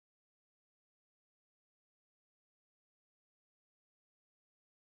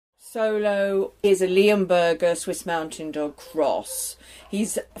Solo is a Leonberger Swiss Mountain Dog cross.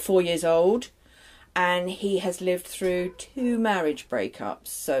 He's 4 years old and he has lived through 2 marriage breakups.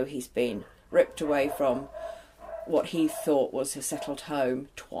 So he's been ripped away from what he thought was a settled home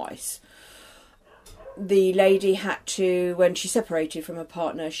twice. The lady had to, when she separated from her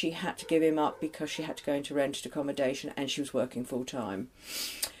partner, she had to give him up because she had to go into rented accommodation and she was working full time.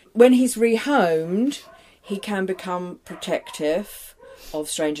 When he's rehomed, he can become protective of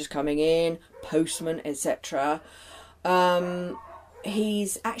strangers coming in, postmen, etc.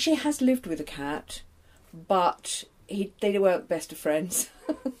 He's actually has lived with a cat, but they weren't best of friends.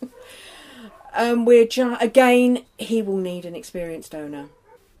 Again, he will need an experienced owner.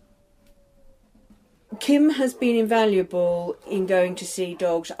 Kim has been invaluable in going to see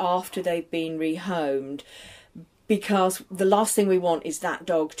dogs after they've been rehomed, because the last thing we want is that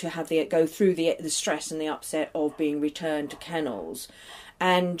dog to have go through the stress and the upset of being returned to kennels.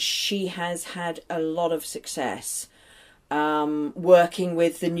 And she has had a lot of success working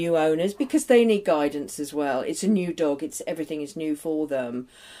with the new owners, because they need guidance as well. It's a new dog, everything is new for them.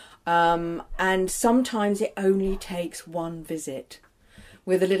 And sometimes it only takes one visit.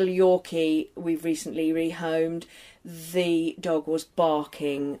 With a little Yorkie we've recently rehomed, the dog was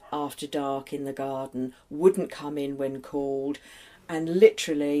barking after dark in the garden, wouldn't come in when called, and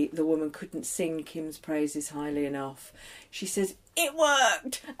literally the woman couldn't sing Kim's praises highly enough. She says, "It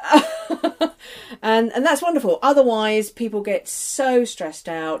worked!" and that's wonderful. Otherwise, people get so stressed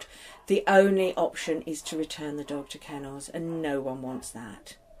out. The only option is to return the dog to kennels, and no one wants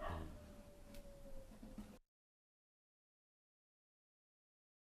that.